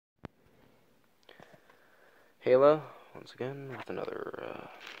Hela, once again, with another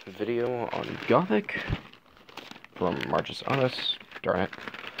video on Gothic from Marchus Annus. Darn it.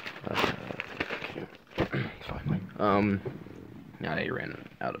 Finally. I ran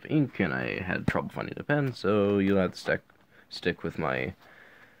out of ink and I had trouble finding a pen, so you'll have to stick with my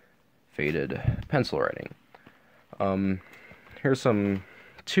faded pencil writing. Here's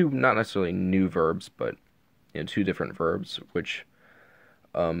two, not necessarily new verbs, but two different verbs, which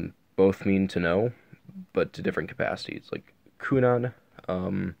both mean to know, but to different capacities. Like kunan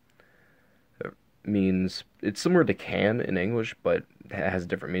means, it's similar to can in English, but it has a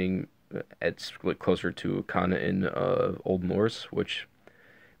different meaning. It's like closer to kan in Old Norse, which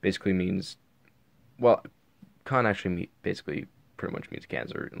basically means, well, kan actually basically pretty much means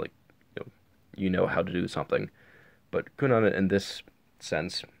cancer, like you know how to do something. But kunan in this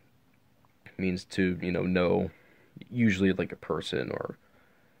sense means to know, usually like a person or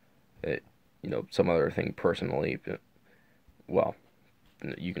some other thing personally. Well,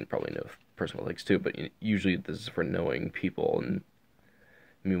 you can probably know personal things too, but usually this is for knowing people, and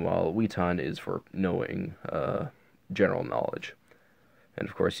meanwhile witan is for knowing general knowledge. And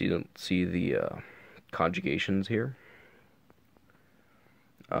of course you don't see the conjugations here.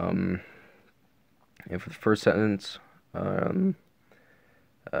 And for the first sentence,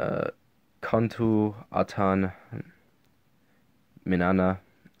 kantu atan minana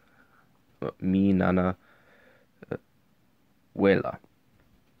wela.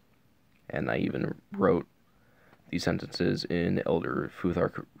 And I even wrote these sentences in Elder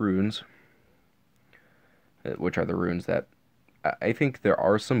Futhark runes, which are the runes that I think there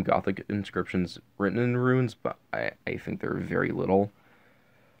are some Gothic inscriptions written in runes, but I think they're very little.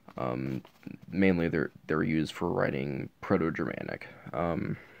 Mainly they're used for writing Proto-Germanic,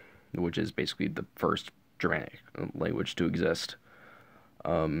 which is basically the first Germanic language to exist.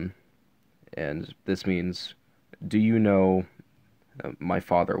 And this means, do you know my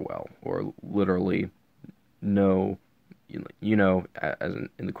father well? Or literally, know, as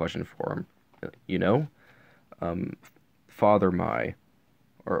in the question form, father my,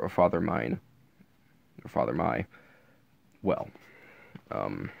 or father mine, or father my, well.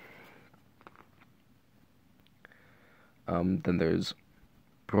 Then there's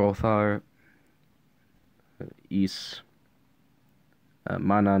brothar is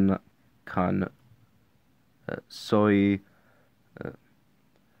manan kan soy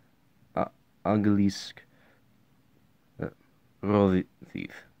angelisk rodith.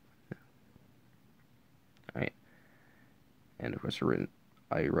 Alright. And of course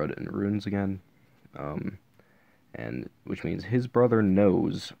I wrote it in runes again. And which means his brother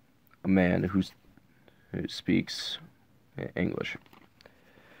knows a man who speaks English.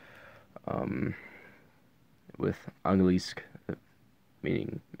 With angelisk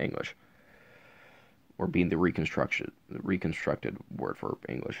meaning English, or being the reconstructed word for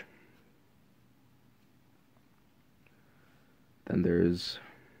English. Then there's,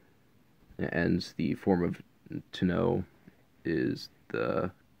 and the form of to know is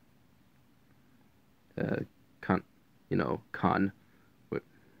the con,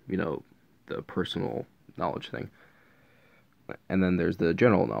 the personal knowledge thing. And then there's the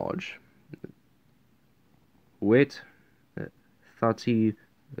general knowledge. Wit, thati,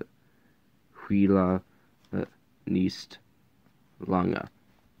 huila, nist, langa.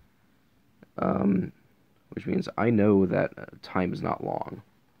 Which means I know that time is not long.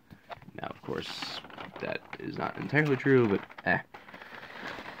 Now, of course, that is not entirely true, but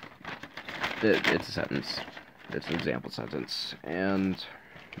it's a sentence. It's an example sentence. And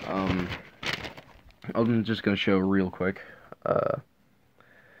I'm just going to show real quick.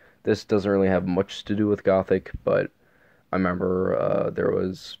 This doesn't really have much to do with Gothic, but I remember there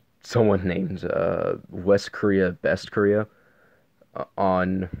was someone named West Korea, Best Korea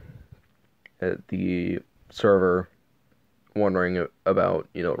on the server, wondering about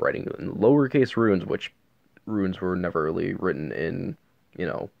writing in lowercase runes, which runes were never really written in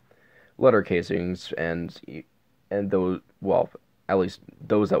letter casings, and those, well, at least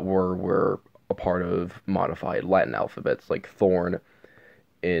those that were a part of modified Latin alphabets, like Thorn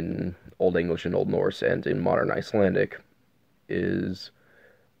in Old English and Old Norse, and in modern Icelandic is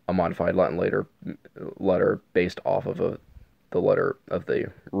a modified Latin letter based off of the letter of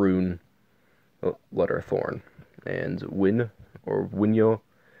the rune letter Thorn. And Win, or Winyo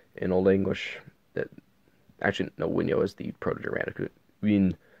in Old English, Winyo is the Proto-Germanic.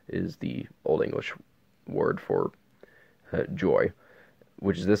 Win is the Old English word for joy,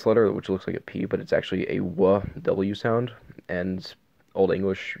 which is this letter, which looks like a P, but it's actually a W sound, and Old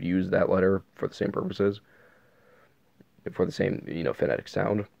English used that letter for the same purposes, for the same, phonetic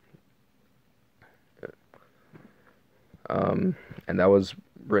sound. And that was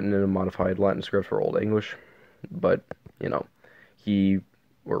written in a modified Latin script for Old English, but, you know, he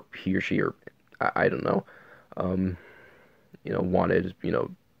or she, or I don't know, wanted,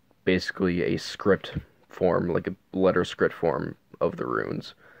 basically a script form, like a letter script form of the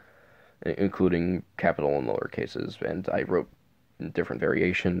runes, including capital and lower cases, and I wrote different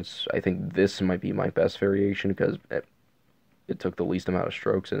variations. I think this might be my best variation because it took the least amount of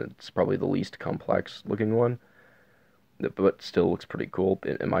strokes, and it's probably the least complex looking one, but still looks pretty cool,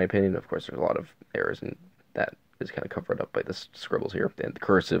 in my opinion. Of course, there's a lot of errors, and that is kind of covered up by the scribbles here, and the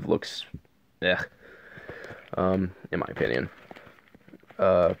cursive looks, in my opinion.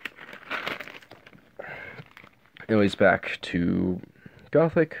 Anyways, back to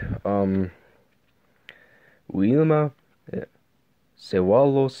Gothic. Wilma,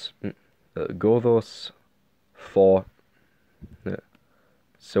 ᚱᚢᚾᚪ gothos, for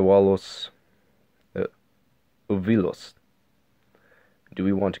ᚱᚢᚾᚪ. Do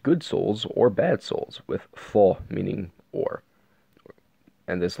we want good souls or bad souls? With for meaning or.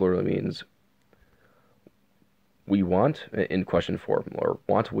 And this literally means we want, in question form, or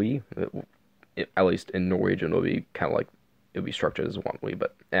want we, at least in Norwegian, it would be kind of like, it would be structured as want we,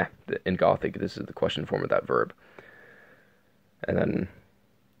 but in Gothic, this is the question form of that verb. And then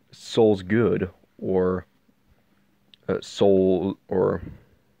soul's good, or soul, or,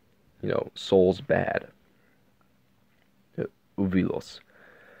 soul's bad. Uvilos.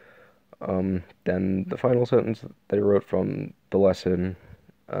 Then the final sentence that I wrote from the lesson,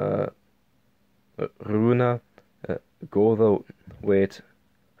 Runa Gordo wait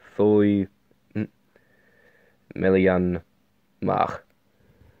Thoi Melian Mach.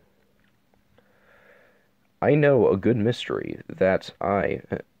 I know a good mystery that I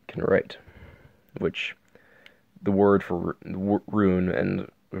can write, which the word for rune and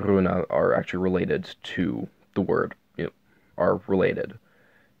runa are actually related to the word, are related.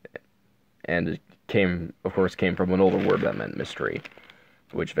 And it of course, came from an older word that meant mystery,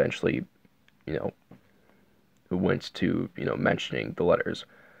 which eventually, went to, mentioning the letters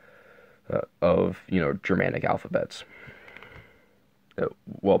of, Germanic alphabets.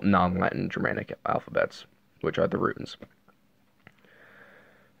 Well, non-Latin Germanic alphabets, which are the runes.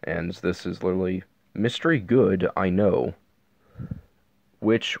 And this is literally, mystery good, I know,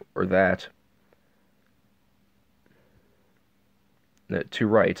 which or that, to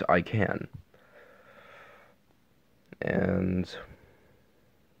write I can. And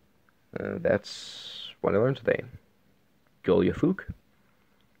that's what I learned today. Gulyathuk.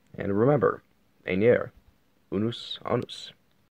 And remember, Einir, Unus, Annus.